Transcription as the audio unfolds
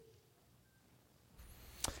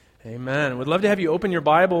Amen. Would love to have you open your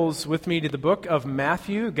Bibles with me to the book of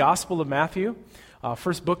Matthew, Gospel of Matthew,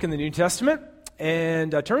 first book in the New Testament.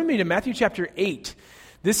 And turn with me to Matthew chapter 8.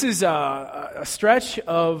 This is a stretch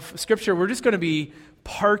of Scripture we're just going to be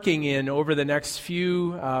parking in over the next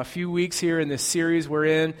few weeks here in this series we're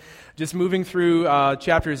in. Just moving through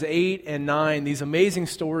chapters 8 and 9, these amazing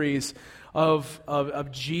stories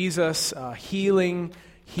of Jesus healing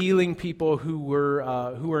people who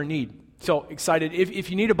were in need. So excited.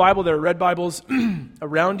 If you need a Bible, there are red Bibles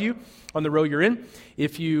around you on the row you're in.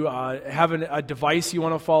 If you have a device you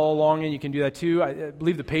want to follow along in, you can do that too. I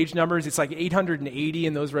believe the page numbers, it's like 880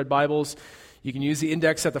 in those red Bibles. You can use the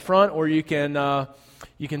index at the front, or you can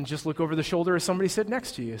just look over the shoulder of somebody sitting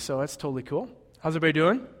next to you. So that's totally cool. How's everybody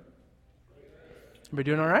doing?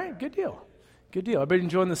 Everybody doing all right? Good deal. Good deal. Everybody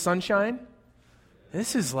enjoying the sunshine?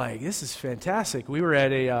 This is fantastic. We were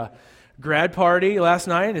at a grad party last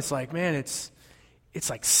night, and it's like, man, it's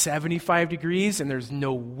like 75 degrees, and there's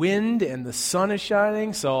no wind, and the sun is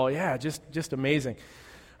shining. So yeah, just amazing.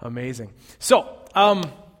 So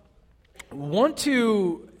want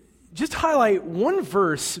to just highlight one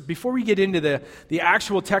verse before we get into the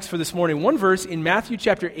actual text for this morning. One verse in Matthew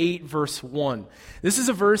chapter 8, verse 1. This is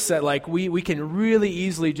a verse that we can really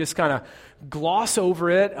easily just kind of gloss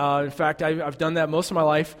over it. In fact, I've done that most of my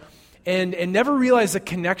life. And never realize the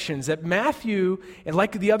connections that Matthew, and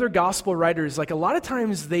like the other gospel writers, like a lot of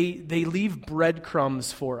times they leave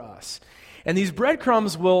breadcrumbs for us. And these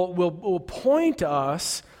breadcrumbs will point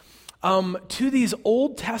us to these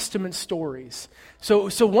Old Testament stories. So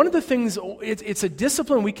one of the things, it's a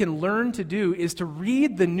discipline we can learn to do, is to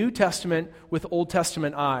read the New Testament with Old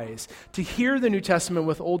Testament eyes, to hear the New Testament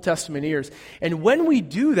with Old Testament ears. And when we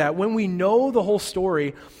do that, when we know the whole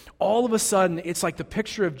story, all of a sudden, it's like the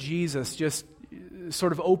picture of Jesus just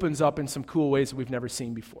sort of opens up in some cool ways that we've never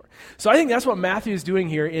seen before. So I think that's what Matthew is doing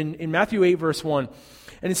here in Matthew 8, verse 1.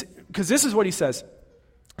 And it's because this is what he says.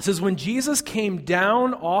 It says, when Jesus came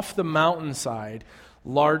down off the mountainside,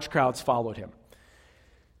 large crowds followed him.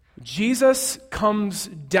 Jesus comes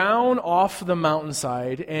down off the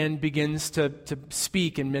mountainside and begins to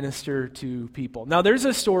speak and minister to people. Now, there's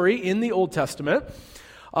a story in the Old Testament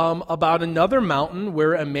about another mountain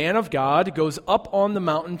where a man of God goes up on the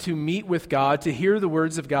mountain to meet with God, to hear the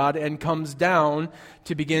words of God, and comes down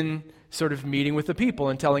to begin sort of meeting with the people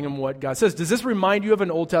and telling them what God says. Does this remind you of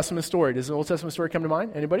an Old Testament story? Does an Old Testament story come to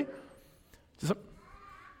mind? Anybody?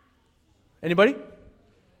 Anybody?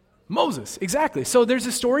 Moses, exactly. So there's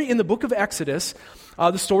a story in the book of Exodus,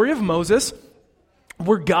 the story of Moses,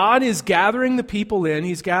 where God is gathering the people in.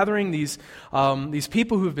 He's gathering these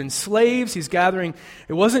people who have been slaves. He's gathering,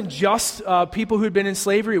 it wasn't just people who had been in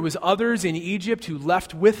slavery, it was others in Egypt who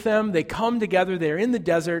left with them. They come together, they're in the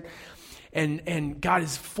desert, and God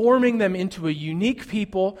is forming them into a unique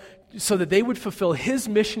people so that they would fulfill His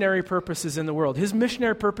missionary purposes in the world. His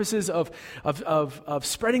missionary purposes of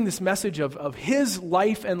spreading this message of His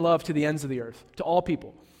life and love to the ends of the earth, to all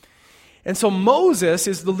people. And so Moses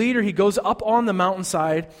is the leader. He goes up on the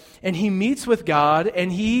mountainside and he meets with God,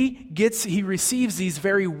 and he receives these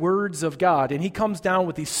very words of God, and he comes down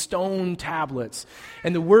with these stone tablets,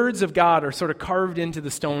 and the words of God are sort of carved into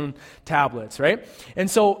the stone tablets, right? And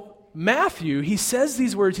so Matthew, he says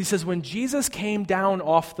these words. He says, when Jesus came down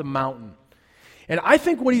off the mountain. And I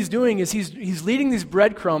think what he's doing is he's leading these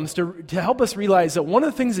breadcrumbs to help us realize that one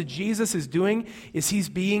of the things that Jesus is doing is he's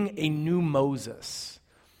being a new Moses.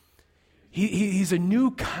 He's a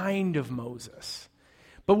new kind of Moses.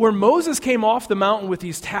 But where Moses came off the mountain with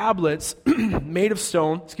these tablets made of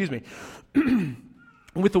stone,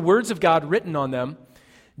 with the words of God written on them,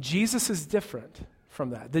 Jesus is different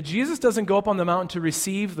from that. That Jesus doesn't go up on the mountain to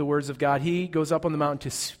receive the words of God. He goes up on the mountain to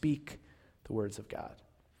speak the words of God.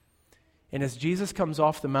 And as Jesus comes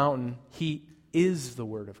off the mountain, He is the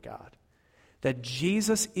Word of God. That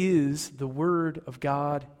Jesus is the Word of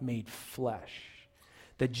God made flesh.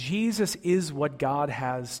 That Jesus is what God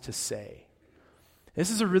has to say.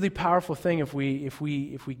 This is a really powerful thing if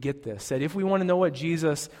we get this. That if we want to know what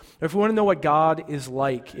Jesus, or if we want to know what God is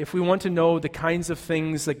like, if we want to know the kinds of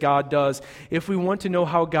things that God does, if we want to know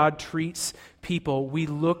how God treats people, we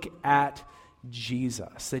look at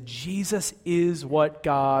Jesus. That Jesus is what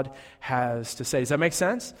God has to say. Does that make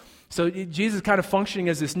sense? So Jesus is kind of functioning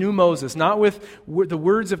as this new Moses, not with the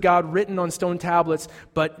words of God written on stone tablets,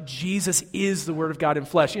 but Jesus is the Word of God in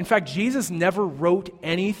flesh. In fact, Jesus never wrote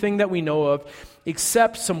anything that we know of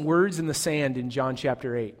except some words in the sand in John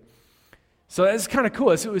chapter 8. So that's kind of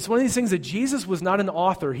cool. It's one of these things that Jesus was not an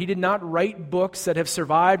author. He did not write books that have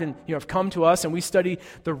survived and have come to us, and we study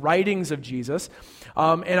the writings of Jesus.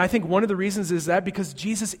 And I think one of the reasons is that because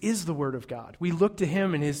Jesus is the Word of God. We look to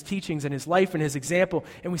him and his teachings and his life and his example,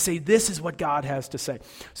 and we say, this is what God has to say.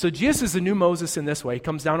 So Jesus is the new Moses in this way. He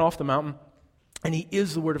comes down off the mountain, and he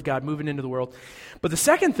is the Word of God moving into the world. But the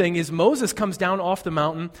second thing is Moses comes down off the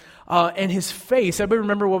mountain, and his face, everybody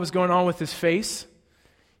remember what was going on with his face?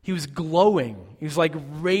 He was glowing. He was like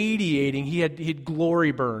radiating. He had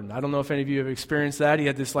glory burn. I don't know if any of you have experienced that. He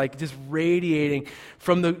had this like just radiating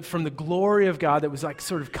from the glory of God that was like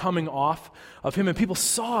sort of coming off of him, and people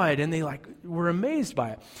saw it and they like were amazed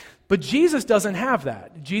by it. But Jesus doesn't have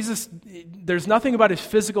that. Jesus, there's nothing about his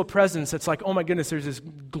physical presence that's like, oh my goodness, there's this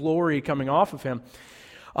glory coming off of him.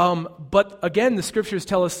 But again, the scriptures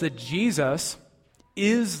tell us that Jesus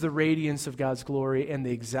is the radiance of God's glory and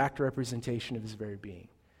the exact representation of his very being.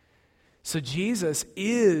 So Jesus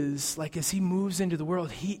is, like as he moves into the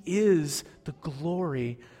world, he is the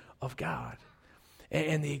glory of God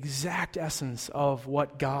and the exact essence of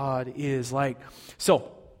what God is like.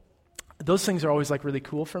 So those things are always like really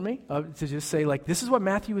cool for me to just say like, this is what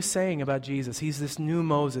Matthew is saying about Jesus. He's this new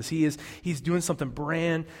Moses. He's doing something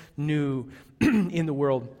brand new in the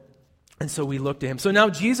world. And so we look to him. So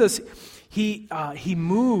now Jesus, he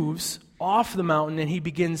moves off the mountain and he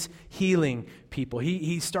begins healing people.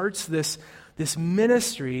 He starts this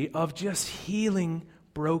ministry of just healing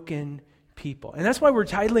broken people. And that's why we're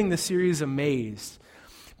titling the series Amazed.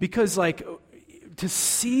 Because like to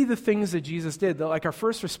see the things that Jesus did, like our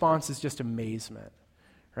first response is just amazement,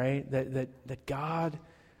 right? That God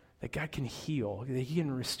can heal, that he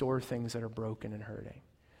can restore things that are broken and hurting.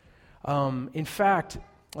 In fact,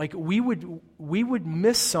 like we would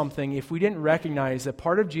miss something if we didn't recognize that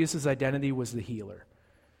part of Jesus' identity was the healer.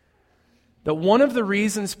 That one of the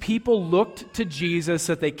reasons people looked to Jesus,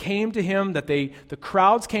 that they came to him, that the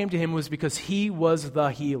crowds came to him was because he was the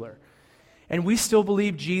healer. And we still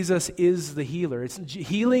believe Jesus is the healer.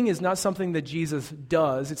 Healing is not something that Jesus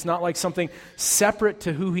does. It's not like something separate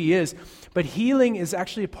to who he is. But healing is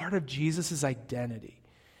actually a part of Jesus' identity.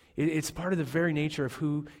 It's part of the very nature of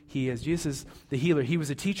who he is. Jesus is the healer. He was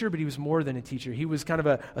a teacher, but he was more than a teacher. He was kind of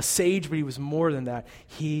a sage, but he was more than that.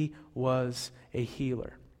 He was a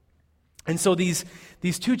healer. And so these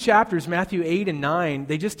two chapters, Matthew 8 and 9,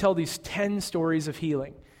 they just tell these 10 stories of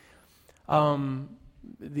healing.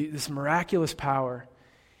 This miraculous power.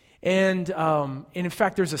 And in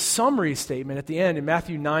fact, there's a summary statement at the end in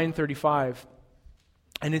Matthew 9:35.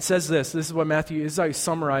 And it says this is what Matthew, this is how he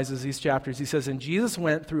summarizes these chapters. He says, and Jesus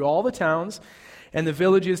went through all the towns and the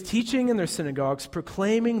villages, teaching in their synagogues,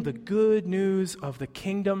 proclaiming the good news of the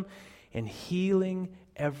kingdom and healing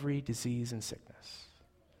every disease and sickness.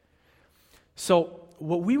 So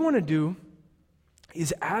what we want to do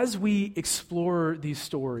is as we explore these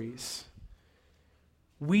stories,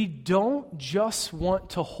 we don't just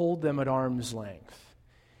want to hold them at arm's length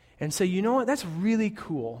and say, you know what, that's really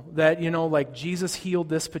cool that, like Jesus healed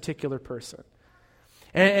this particular person.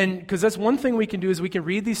 And because that's one thing we can do is we can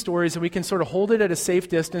read these stories and we can sort of hold it at a safe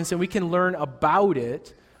distance and we can learn about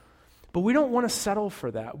it, but we don't want to settle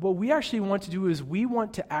for that. What we actually want to do is we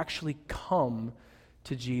want to actually come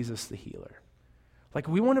to Jesus the healer. Like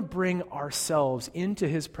we want to bring ourselves into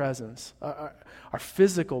his presence, our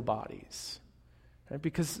physical bodies, right?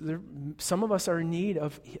 Because some of us are in need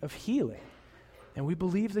of healing. And we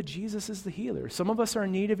believe that Jesus is the healer. Some of us are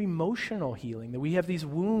in need of emotional healing, that we have these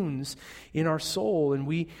wounds in our soul, and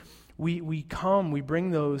we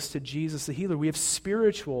bring those to Jesus the healer. We have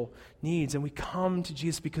spiritual needs, and we come to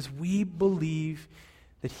Jesus because we believe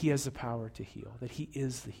that he has the power to heal, that he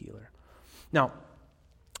is the healer. Now,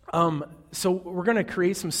 so we're going to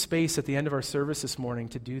create some space at the end of our service this morning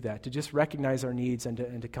to do that, to just recognize our needs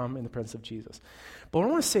and to come in the presence of Jesus. But I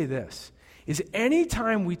want to say this, is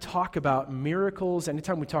anytime we talk about miracles,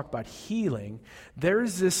 anytime we talk about healing,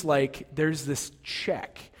 there's this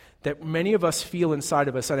check that many of us feel inside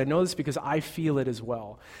of us, and I know this because I feel it as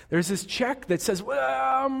well. There's this check that says,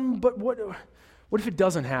 but what if it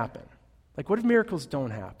doesn't happen? Like, what if miracles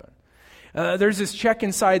don't happen? There's this check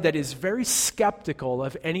inside that is very skeptical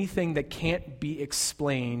of anything that can't be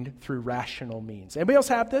explained through rational means. Anybody else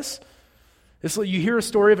have this? You hear a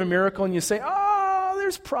story of a miracle and you say,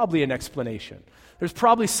 there's probably an explanation. There's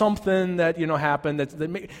probably something that happened that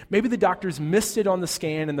maybe the doctors missed it on the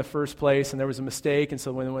scan in the first place and there was a mistake, and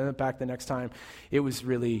so when they went back the next time, it was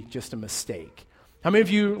really just a mistake. How many of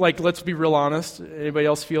you, let's be real honest, anybody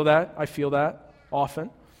else feel that? I feel that often.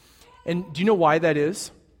 And do you know why that is?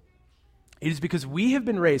 It is because we have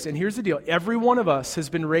been raised, and here's the deal, every one of us has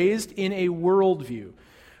been raised in a worldview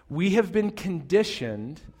we have been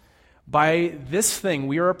conditioned by this thing.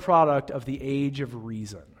 We are a product of the age of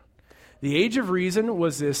reason. The age of reason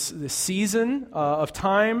was this season of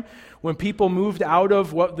time when people moved out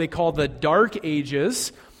of what they call the Dark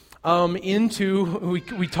Ages into,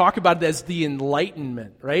 we talk about it as the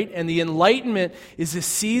Enlightenment, right? And the Enlightenment is this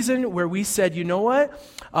season where we said, you know what?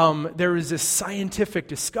 There is this scientific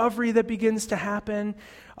discovery that begins to happen,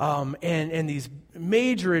 and these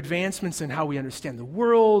major advancements in how we understand the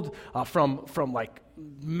world, from like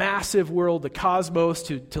massive world, the cosmos,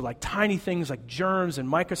 to like tiny things like germs and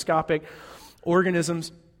microscopic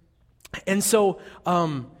organisms. And so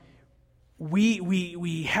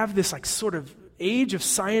we have this like sort of age of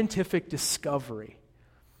scientific discovery,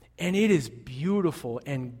 and it is beautiful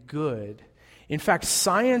and good. In fact,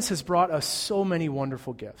 science has brought us so many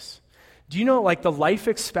wonderful gifts. Do you know, like, the life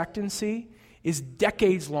expectancy is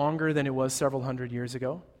decades longer than it was several hundred years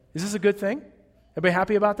ago? Is this a good thing? Everybody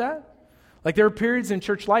happy about that? Like, there are periods in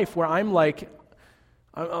church life where I'm like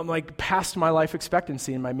past my life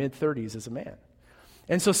expectancy in my mid-30s as a man.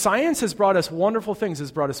 And so science has brought us wonderful things. It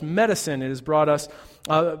has brought us medicine. It has brought us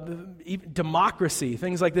democracy,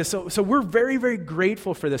 things like this. So we're very, very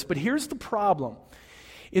grateful for this. But here's the problem,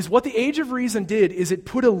 is what the age of reason did is it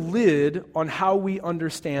put a lid on how we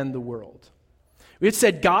understand the world. It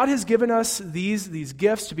said God has given us these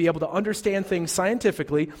gifts to be able to understand things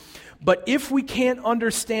scientifically, but if we can't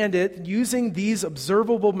understand it using these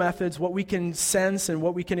observable methods, what we can sense and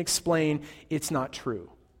what we can explain, it's not true.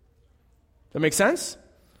 That make sense?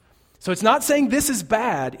 So it's not saying this is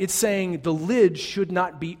bad. It's saying the lid should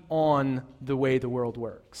not be on the way the world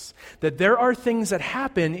works. That there are things that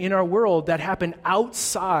happen in our world that happen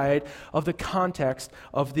outside of the context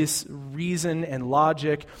of this reason and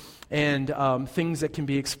logic and things that can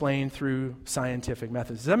be explained through scientific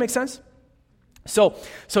methods. Does that make sense? So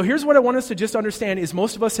here's what I want us to just understand is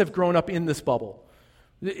most of us have grown up in this bubble.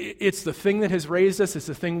 It's the thing that has raised us. It's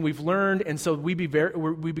the thing we've learned. And so we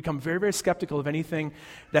become very, very skeptical of anything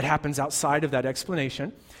that happens outside of that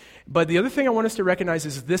explanation. But the other thing I want us to recognize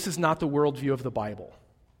is this is not the worldview of the Bible.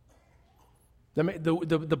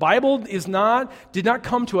 The Bible did not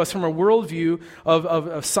come to us from a worldview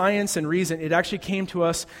of science and reason. It actually came to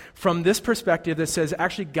us from this perspective that says,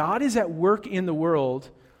 actually, God is at work in the world.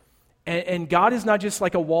 And God is not just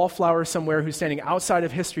like a wallflower somewhere who's standing outside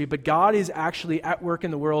of history, but God is actually at work in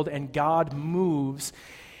the world, and God moves,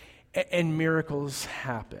 and miracles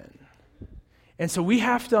happen. And so we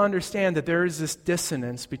have to understand that there is this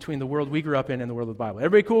dissonance between the world we grew up in and the world of the Bible.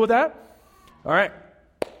 Everybody cool with that? All right.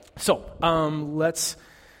 So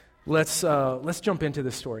let's jump into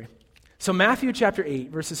this story. So Matthew chapter 8,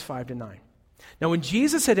 verses 5 to 9. Now, when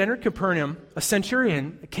Jesus had entered Capernaum, a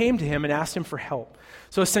centurion came to him and asked him for help.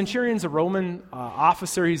 So a centurion's a Roman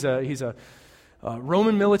officer. He's a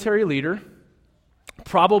Roman military leader.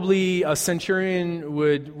 Probably a centurion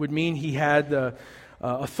would mean he had the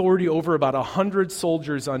authority over about 100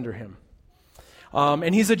 soldiers under him.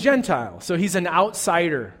 And he's a Gentile, so he's an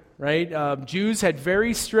outsider, right? Jews had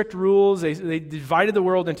very strict rules. They divided the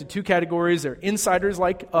world into two categories. They're insiders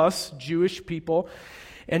like us, Jewish people,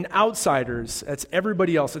 and outsiders. That's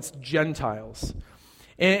everybody else. It's Gentiles.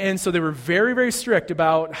 And so they were very, very strict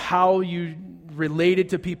about how you related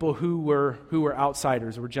to people who were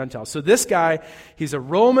outsiders, who were Gentiles. So this guy, he's a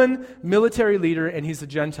Roman military leader, and he's a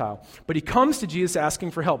Gentile. But he comes to Jesus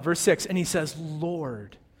asking for help. Verse 6, and he says,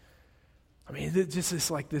 Lord. I mean, just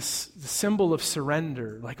this like this symbol of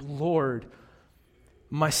surrender. Like, Lord,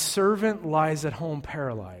 my servant lies at home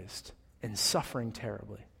paralyzed and suffering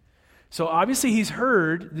terribly. So obviously he's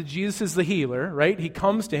heard that Jesus is the healer, right? He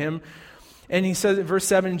comes to him, and he says in verse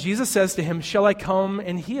 7, Jesus says to him, shall I come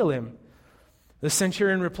and heal him? The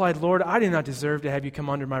centurion replied, Lord, I do not deserve to have you come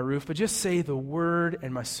under my roof, but just say the word,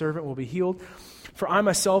 and my servant will be healed. For I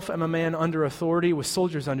myself am a man under authority with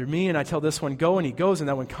soldiers under me, and I tell this one, go, and he goes, and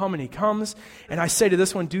that one, come, and he comes. And I say to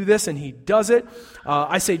this one, do this, and he does it.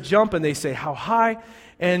 I say, jump, and they say, how high?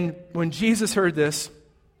 And when Jesus heard this,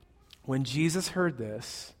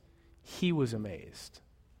 he was amazed.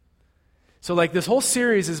 So like this whole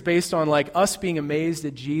series is based on like us being amazed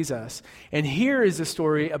at Jesus. And here is a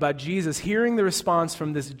story about Jesus hearing the response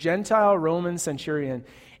from this Gentile Roman centurion,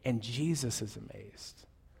 and Jesus is amazed.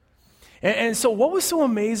 And so what was so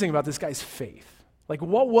amazing about this guy's faith? Like,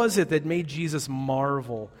 what was it that made Jesus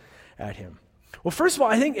marvel at him? Well, first of all,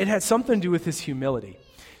 I think it had something to do with his humility.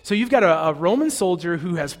 So you've got a Roman soldier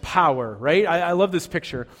who has power, right? I love this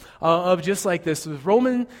picture of just like this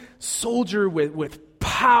Roman soldier with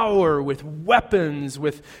power, with weapons,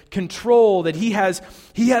 with control, that he has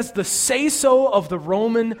the say-so of the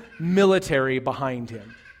Roman military behind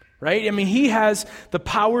him, right? I mean, he has the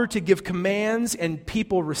power to give commands and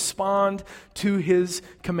people respond to his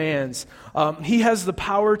commands. He has the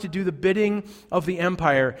power to do the bidding of the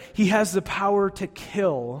empire. He has the power to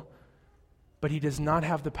kill, but he does not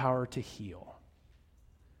have the power to heal.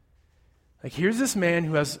 Like, here's this man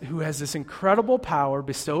who has this incredible power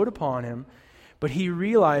bestowed upon him, but he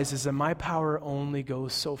realizes that my power only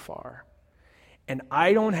goes so far. And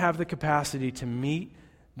I don't have the capacity to meet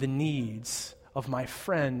the needs of my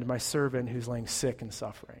friend, my servant who's laying sick and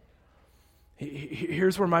suffering.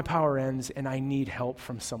 Here's where my power ends, and I need help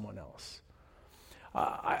from someone else.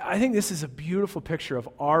 I think this is a beautiful picture of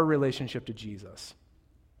our relationship to Jesus.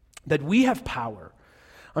 That we have power.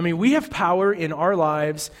 I mean, we have power in our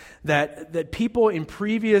lives that people in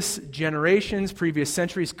previous generations, previous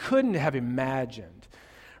centuries couldn't have imagined.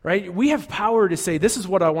 Right? We have power to say, this is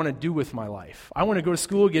what I want to do with my life. I want to go to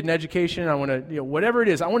school, get an education. I want to, whatever it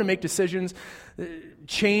is, I want to make decisions,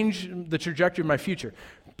 change the trajectory of my future.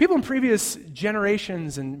 People in previous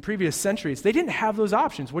generations and previous centuries, they didn't have those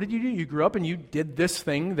options. What did you do? You grew up and you did this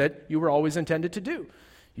thing that you were always intended to do.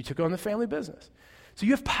 You took on the family business. So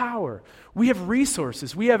you have power. We have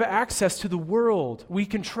resources. We have access to the world. We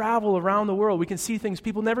can travel around the world. We can see things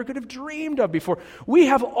people never could have dreamed of before. We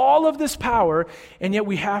have all of this power, and yet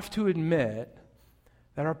we have to admit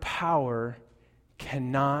that our power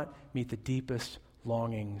cannot meet the deepest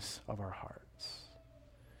longings of our hearts.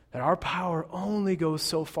 That our power only goes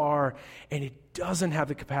so far, and it doesn't have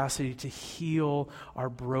the capacity to heal our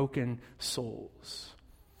broken souls.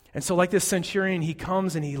 And so like this centurion, he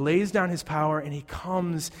comes and he lays down his power and he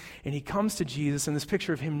comes to Jesus, and this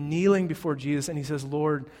picture of him kneeling before Jesus, and he says,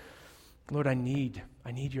 Lord, I need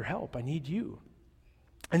your help. I need you.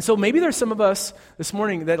 And so maybe there's some of us this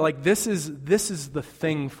morning that like this is the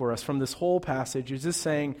thing for us from this whole passage, is just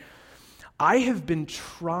saying, I have been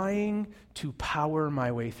trying to power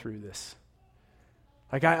my way through this.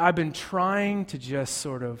 Like I've been trying to just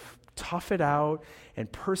sort of tough it out and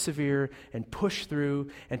persevere and push through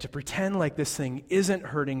and to pretend like this thing isn't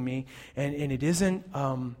hurting me and it isn't,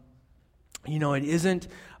 I'm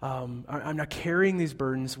not carrying these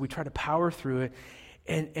burdens. We try to power through it.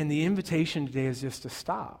 And the invitation today is just to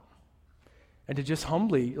stop and to just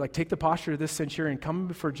humbly, like, take the posture of this centurion, come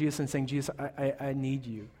before Jesus and saying, Jesus, I need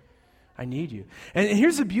you. I need you. And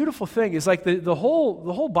here's the beautiful thing is like the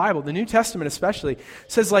whole Bible, the New Testament especially,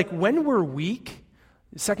 says like when we're weak,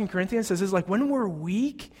 2 Corinthians says is like when we're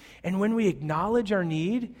weak and when we acknowledge our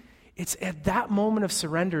need, it's at that moment of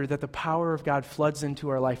surrender that the power of God floods into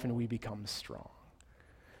our life and we become strong.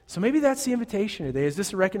 So maybe that's the invitation today, is just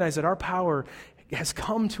to recognize that our power has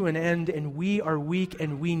come to an end and we are weak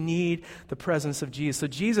and we need the presence of Jesus. So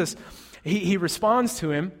Jesus, he responds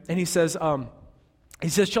to him and he says,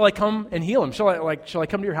 shall I come and heal him? Shall I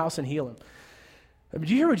come to your house and heal him? Do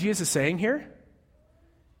you hear what Jesus is saying here?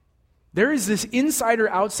 There is this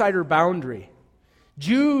insider-outsider boundary.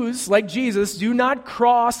 Jews, like Jesus, do not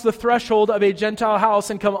cross the threshold of a Gentile house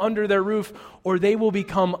and come under their roof, or they will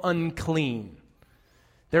become unclean.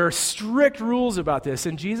 There are strict rules about this.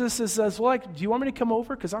 And Jesus says, well, do you want me to come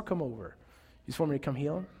over? Because I'll come over. You just want me to come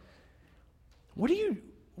heal him?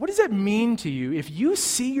 What does that mean to you if you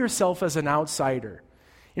see yourself as an outsider?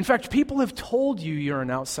 In fact, people have told you you're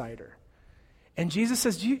an outsider. And Jesus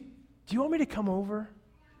says, do you want me to come over?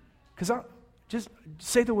 Because I'll just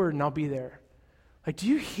say the word and I'll be there. Like, do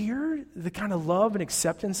you hear the kind of love and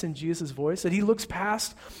acceptance in Jesus' voice? That he looks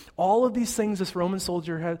past all of these things this Roman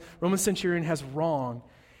centurion has wrong,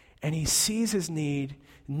 and he sees his need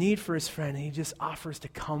for his friend, and he just offers to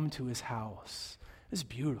come to his house. It's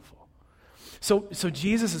beautiful. So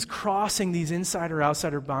Jesus is crossing these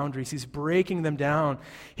insider-outsider boundaries. He's breaking them down.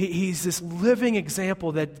 He's this living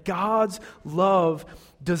example that God's love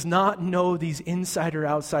does not know these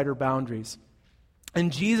insider-outsider boundaries.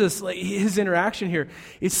 And Jesus, his interaction here,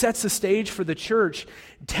 it sets the stage for the church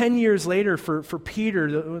 10 years later for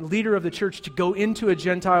Peter, the leader of the church, to go into a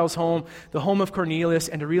Gentile's home, the home of Cornelius,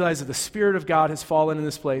 and to realize that the Spirit of God has fallen in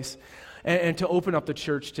this place, and to open up the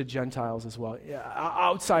church to Gentiles as well.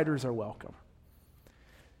 Outsiders are welcome.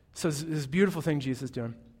 So this beautiful thing Jesus is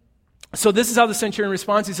doing. So this is how the centurion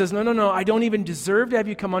responds. He says, no, I don't even deserve to have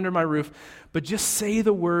you come under my roof, but just say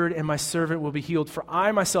the word and my servant will be healed, for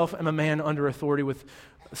I myself am a man under authority with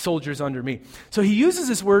soldiers under me. So he uses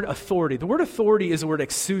this word authority. The word authority is the word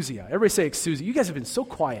exousia. Everybody say exousia. You guys have been so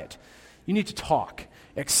quiet. You need to talk.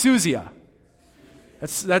 Exousia.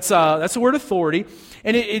 That's the word authority.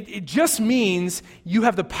 And it just means you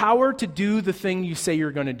have the power to do the thing you say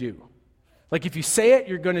you're going to do. Like if you say it,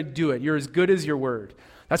 you're going to do it. You're as good as your word.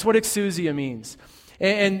 That's what exousia means.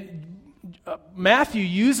 And Matthew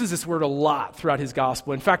uses this word a lot throughout his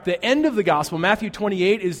gospel. In fact, the end of the gospel, Matthew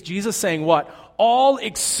 28, is Jesus saying what? All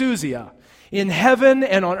exousia in heaven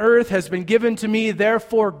and on earth has been given to me,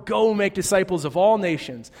 therefore go make disciples of all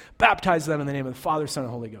nations, baptize them in the name of the Father, Son,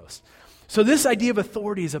 and Holy Ghost. So this idea of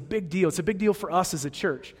authority is a big deal. It's a big deal for us as a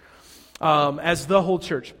church, as the whole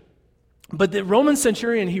church. But the Roman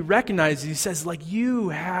centurion, he recognizes, he says, like, you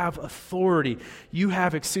have authority. You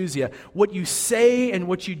have exousia. What you say and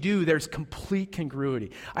what you do, there's complete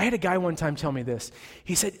congruity. I had a guy one time tell me this.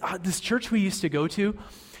 He said, this church we used to go to,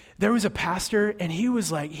 there was a pastor, and he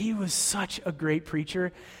was such a great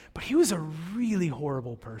preacher, but he was a really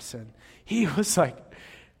horrible person. He was like,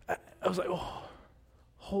 I was like, oh,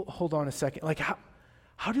 hold on a second. Like,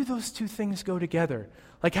 how do those two things go together?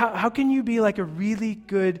 Like, how can you be like a really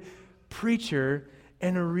good preacher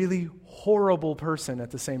and a really horrible person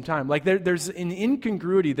at the same time? Like there's an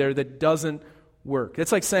incongruity there that doesn't work.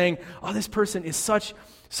 It's like saying, oh, this person is such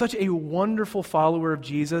a wonderful follower of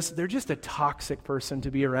Jesus. They're just a toxic person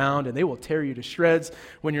to be around, and they will tear you to shreds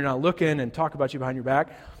when you're not looking and talk about you behind your back.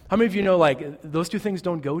 How many of you know, like, those two things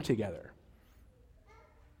don't go together?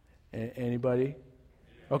 Anybody?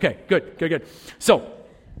 Okay, good.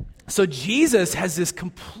 So Jesus has this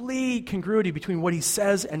complete congruity between what he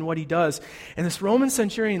says and what he does. And this Roman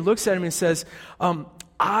centurion looks at him and says,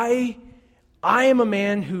 I am a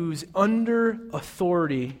man who's under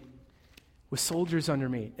authority with soldiers under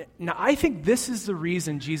me. Now, I think this is the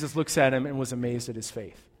reason Jesus looks at him and was amazed at his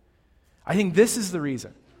faith. I think this is the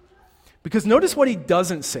reason. Because notice what he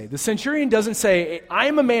doesn't say. The centurion doesn't say, I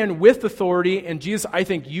am a man with authority, and Jesus, I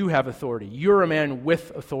think you have authority. You're a man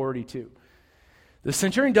with authority too. The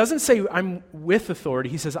centurion doesn't say, I'm with authority.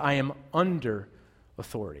 He says, I am under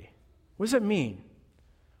authority. What does that mean?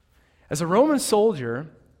 As a Roman soldier,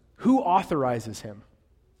 who authorizes him?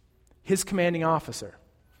 His commanding officer.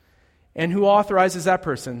 And who authorizes that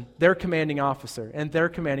person? Their commanding officer, and their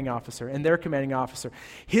commanding officer, and their commanding officer.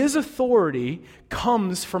 His authority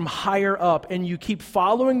comes from higher up, and you keep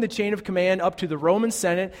following the chain of command up to the Roman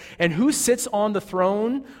Senate. And who sits on the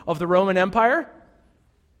throne of the Roman Empire?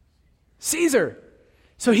 Caesar.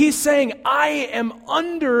 So he's saying, I am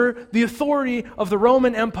under the authority of the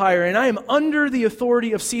Roman Empire, and I am under the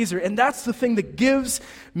authority of Caesar, and that's the thing that gives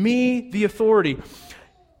me the authority.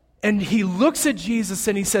 And he looks at Jesus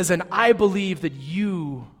and he says, and I believe that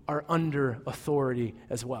you are under authority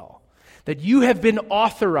as well. That you have been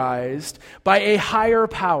authorized by a higher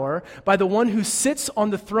power, by the one who sits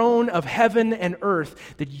on the throne of heaven and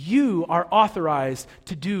earth, that you are authorized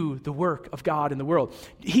to do the work of God in the world.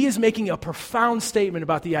 He is making a profound statement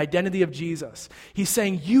about the identity of Jesus. He's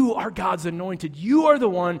saying, you are God's anointed. You are the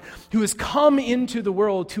one who has come into the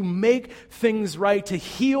world to make things right, to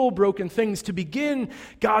heal broken things, to begin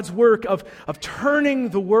God's work of turning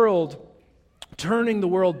the world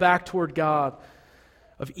back toward God,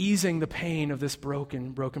 of easing the pain of this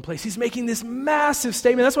broken place. He's making this massive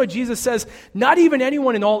statement. That's why Jesus says, not even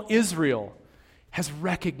anyone in all Israel has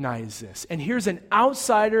recognized this. And here's an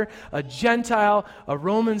outsider, a Gentile, a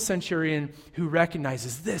Roman centurion who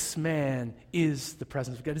recognizes this man is the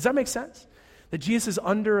presence of God. Does that make sense? That Jesus is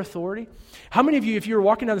under authority? How many of you, if you were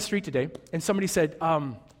walking down the street today and somebody said,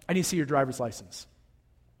 I need to see your driver's license,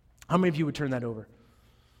 how many of you would turn that over?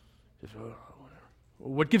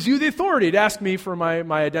 What gives you the authority to ask me for my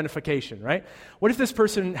identification, right? What if this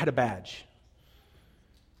person had a badge?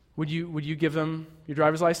 Would you give them your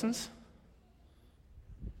driver's license?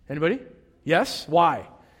 Anybody? Yes? Why?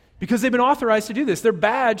 Because they've been authorized to do this. Their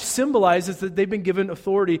badge symbolizes that they've been given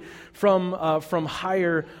authority from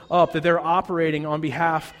higher up, that they're operating on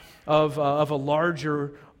behalf of a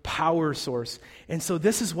larger power source. And so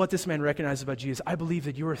this is what this man recognizes about Jesus. I believe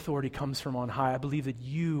that your authority comes from on high. I believe that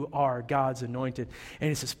you are God's anointed. And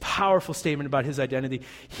it's this powerful statement about his identity.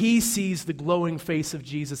 He sees the glowing face of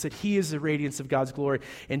Jesus, that he is the radiance of God's glory.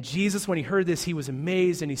 And Jesus, when he heard this, he was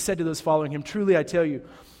amazed, and he said to those following him, truly I tell you,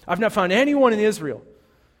 I've not found anyone in Israel,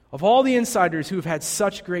 of all the insiders, who have had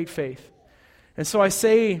such great faith. And so I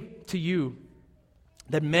say to you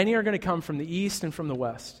that many are going to come from the east and from the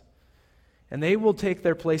west, and they will take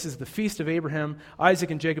their places at the feast of Abraham,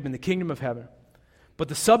 Isaac, and Jacob in the kingdom of heaven. But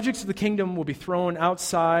the subjects of the kingdom will be thrown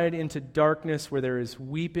outside into darkness, where there is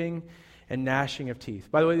weeping and gnashing of teeth.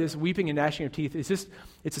 By the way, this weeping and gnashing of teeth, it's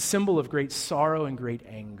a symbol of great sorrow and great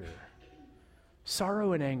anger.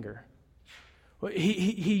 Sorrow and anger.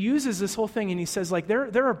 He uses this whole thing, and he says, like,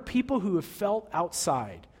 there are people who have felt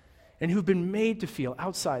outside and who've been made to feel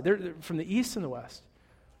outside. They're from the east and the west.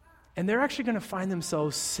 And they're actually going to find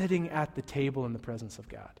themselves sitting at the table in the presence of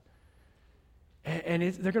God. And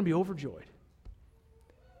they're going to be overjoyed.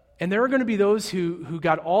 And there are going to be those who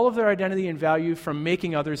got all of their identity and value from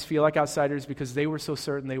making others feel like outsiders because they were so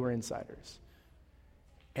certain they were insiders.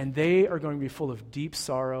 And they are going to be full of deep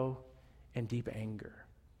sorrow and deep anger.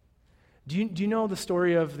 Do you know the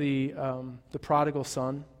story of the prodigal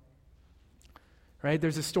son? Right?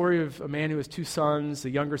 There's a story of a man who has two sons.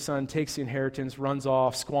 The younger son takes the inheritance, runs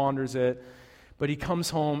off, squanders it. But he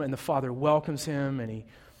comes home and the father welcomes him and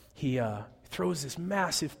he throws this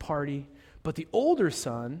massive party. But the older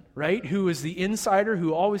son, right, who is the insider,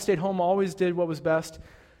 who always stayed home, always did what was best,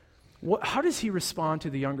 how does he respond to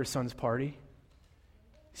the younger son's party?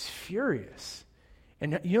 He's furious.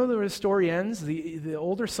 And you know where the story ends? The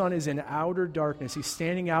older son is in outer darkness. He's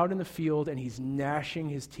standing out in the field and he's gnashing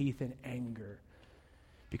his teeth in anger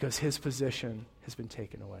because his position has been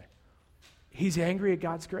taken away. He's angry at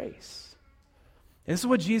God's grace. And this is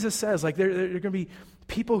what Jesus says. Like there are going to be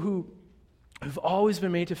people who've always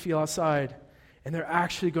been made to feel outside, and they're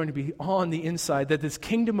actually going to be on the inside, that this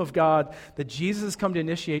kingdom of God that Jesus has come to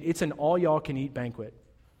initiate, it's an all-y'all-can-eat banquet.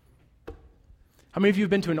 How many of you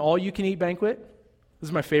have been to an all-you-can-eat banquet? This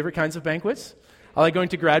is my favorite kinds of banquets. I like going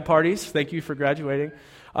to grad parties. Thank you for graduating.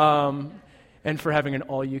 And for having an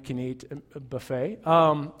all-you-can-eat buffet.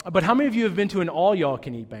 But how many of you have been to an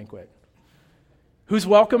all-y'all-can-eat banquet? Who's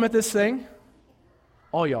welcome at this thing?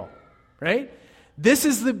 All y'all, right? This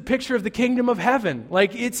is the picture of the kingdom of heaven.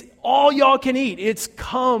 Like, it's all y'all can eat. It's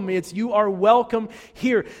come. It's you are welcome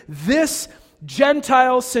here. This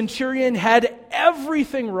Gentile centurion had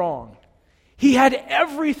everything wrong. He had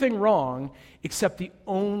everything wrong except the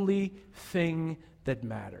only thing that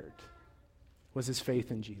mattered was his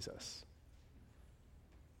faith in Jesus.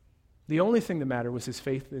 The only thing that mattered was his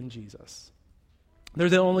faith in Jesus.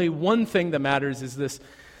 There's only one thing that matters is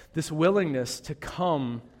this willingness to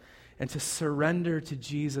come and to surrender to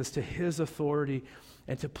Jesus, to his authority,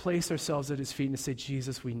 and to place ourselves at his feet and to say,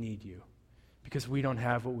 Jesus, we need you, because we don't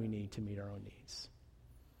have what we need to meet our own needs.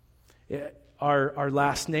 Our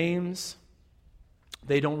last names,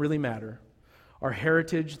 they don't really matter. Our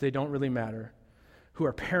heritage, they don't really matter. Who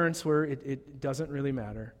our parents were, it doesn't really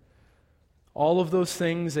matter. All of those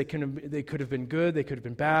things, they could have been good, they could have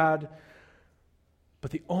been bad, but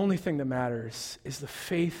the only thing that matters is the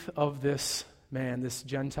faith of this man, this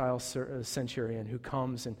Gentile centurion who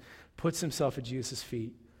comes and puts himself at Jesus'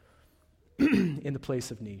 feet in the place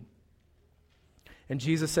of need. And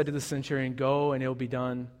Jesus said to the centurion, go and it'll be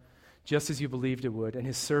done just as you believed it would. And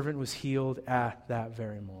his servant was healed at that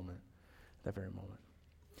very moment.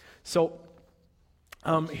 So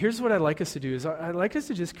here's what I'd like us to do is I'd like us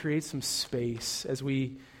to just create some space as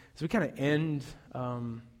we kind of end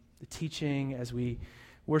the teaching, as we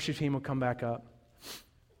worship team will come back up.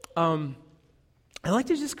 I'd like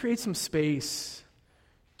to just create some space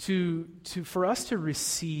for us to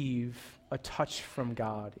receive a touch from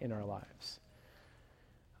God in our lives.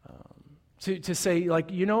 To say,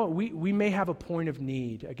 like, you know what, we may have a point of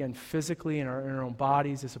need, again, physically in our own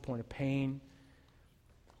bodies, it's a point of pain,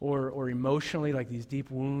 or emotionally, like these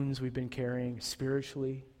deep wounds we've been carrying,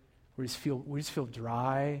 spiritually, we just feel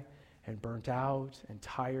dry and burnt out and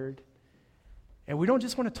tired. And we don't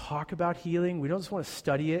just want to talk about healing. We don't just want to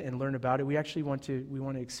study it and learn about it. We actually want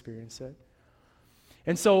to experience it.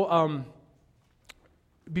 And so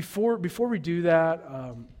before we do that,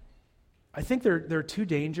 I think there are two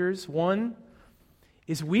dangers. One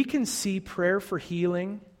is we can see prayer for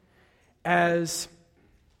healing as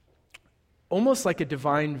almost like a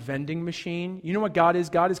divine vending machine. You know what God is?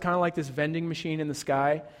 God is kind of like this vending machine in the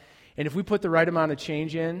sky. And if we put the right amount of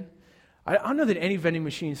change in, I don't know that any vending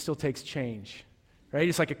machine still takes change. Right?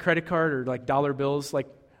 It's like a credit card or like dollar bills. Like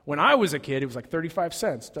when I was a kid, it was like 35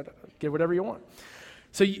 cents. Get whatever you want.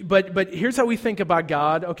 So, but here's how we think about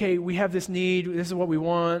God. Okay, we have this need. This is what we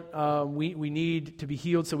want. We need to be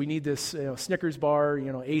healed, so we need this Snickers bar,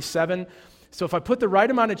 A7. So if I put the right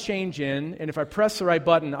amount of change in, and if I press the right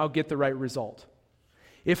button, I'll get the right result.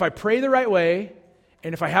 If I pray the right way,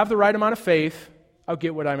 and if I have the right amount of faith, I'll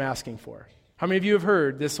get what I'm asking for. How many of you have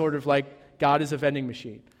heard this sort of like God is a vending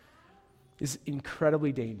machine? Is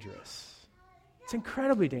incredibly dangerous. It's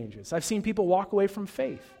incredibly dangerous. I've seen people walk away from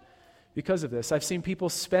faith because of this. I've seen people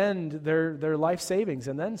spend their life savings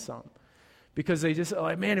and then some because they just,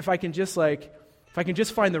 if I can just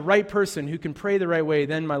find the right person who can pray the right way,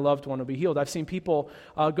 then my loved one will be healed. I've seen people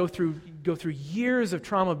go through years of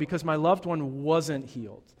trauma because my loved one wasn't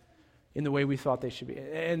healed in the way we thought they should be.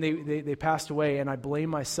 And they passed away, and I blame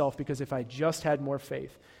myself because if I just had more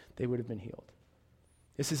faith, they would have been healed.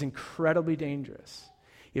 This is incredibly dangerous.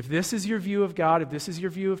 If this is your view of God, if this is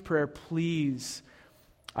your view of prayer, please,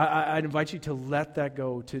 I'd invite you to let that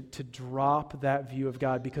go, to drop that view of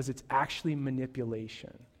God, because it's actually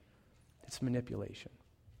manipulation. It's manipulation.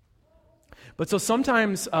 But so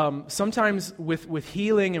sometimes with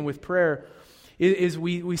healing and with prayer, is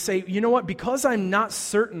we say, you know what, because I'm not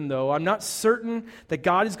certain though, I'm not certain that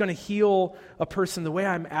God is going to heal a person the way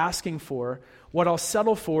I'm asking for, what I'll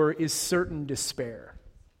settle for is certain despair.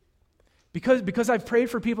 Because I've prayed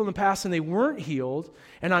for people in the past and they weren't healed,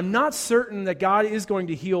 and I'm not certain that God is going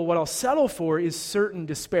to heal, what I'll settle for is certain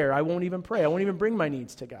despair. I won't even pray. I won't even bring my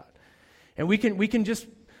needs to God. And we can just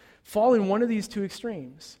fall in one of these two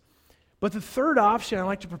extremes. But the third option I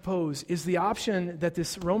like to propose is the option that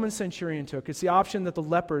this Roman centurion took. It's the option that the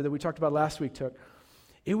leper that we talked about last week took.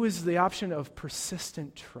 It was the option of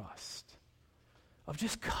persistent trust, of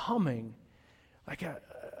just coming like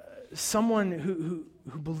someone who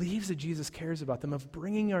believes that Jesus cares about them, of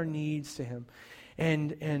bringing our needs to him,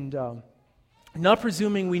 and not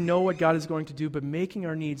presuming we know what God is going to do, but making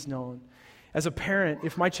our needs known. As a parent,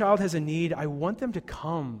 if my child has a need, I want them to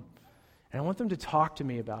come. And I want them to talk to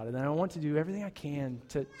me about it. And I want to do everything I can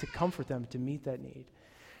to comfort them, to meet that need.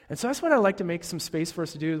 And so that's what I'd like to make some space for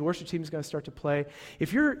us to do. The worship team is going to start to play.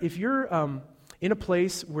 If you're in a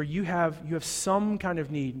place where you have some kind of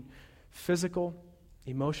need, physical,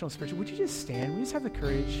 emotional, spiritual, would you just stand? Would you just have the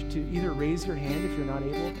courage to either raise your hand if you're not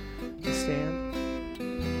able to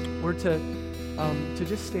stand, or to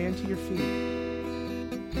just stand to your feet?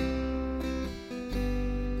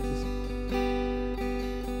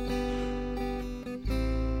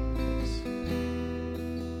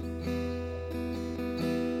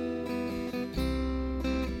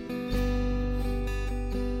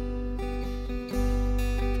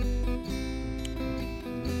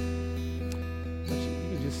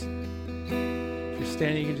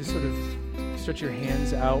 Standing, you can just sort of stretch your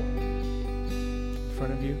hands out in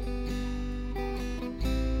front of you.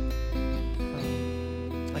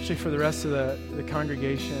 Actually, for the rest of the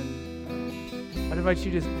congregation, I'd invite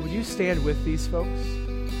you to, would you stand with these folks?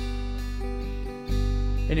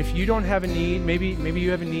 And if you don't have a need, maybe you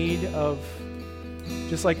have a need of,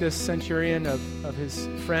 just like this centurion, of his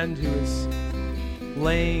friend who is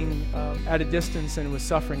laying at a distance and was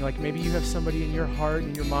suffering, like maybe you have somebody in your heart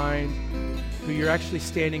and your mind who you're actually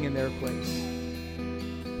standing in their place.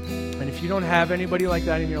 And if you don't have anybody like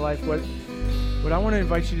that in your life, what I want to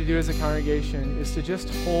invite you to do as a congregation is to just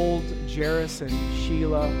hold Jairus and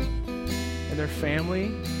Sheila and their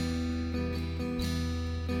family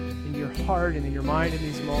in your heart and in your mind in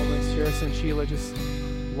these moments. Jairus and Sheila just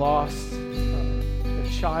lost a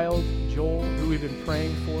child, Joel, who we've been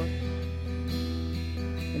praying for,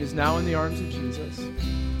 and is now in the arms of Jesus.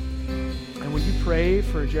 And would you pray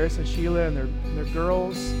for Jairus and Sheila and their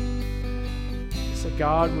girls, so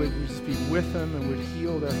God would just be with them and would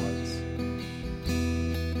heal their hearts.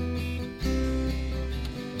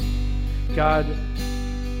 God,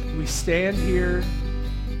 we stand here,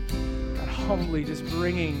 God, humbly just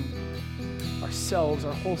bringing ourselves,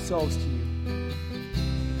 our whole selves to you.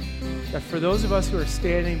 God, for those of us who are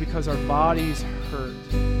standing because our bodies hurt,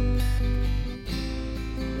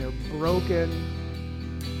 they're broken,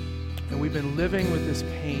 and we've been living with this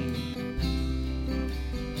pain,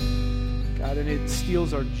 God, and it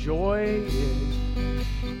steals our joy.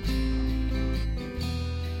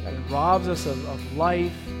 God, it robs us of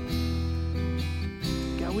life.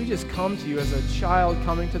 God, we just come to you as a child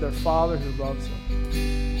coming to their Father who loves them.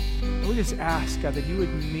 And we just ask, God, that you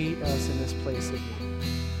would meet us in this place of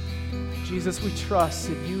need. Jesus, we trust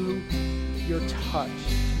that your touch,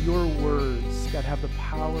 your words, God, have the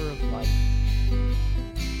power of life.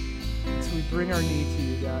 So we bring our need to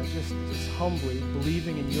you, God, just humbly,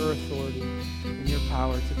 believing in your authority and your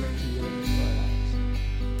power to bring healing into our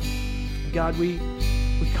lives. God, we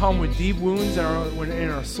come with deep wounds in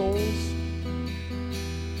our souls,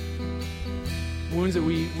 wounds that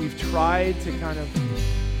we've tried to kind of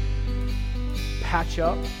patch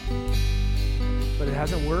up, but it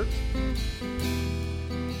hasn't worked.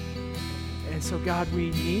 And so, God, we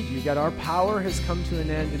need you. God, our power has come to an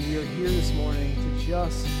end, and we are here this morning to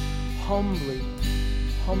just humbly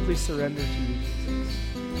surrender to you, Jesus.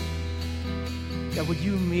 God, would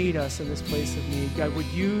you meet us in this place of need? God, would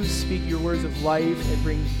you speak your words of life and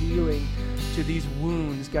bring healing to these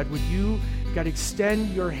wounds? God, would you, God,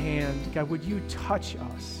 extend your hand? God, would you touch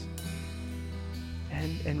us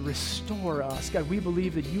and restore us? God, we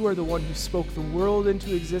believe that you are the one who spoke the world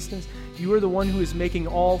into existence. You are the one who is making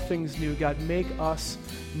all things new. God, make us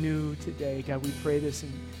new today. God, we pray this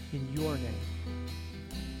in your name.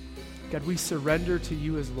 God, we surrender to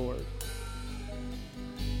you as Lord.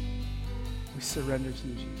 We surrender to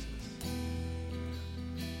you, Jesus.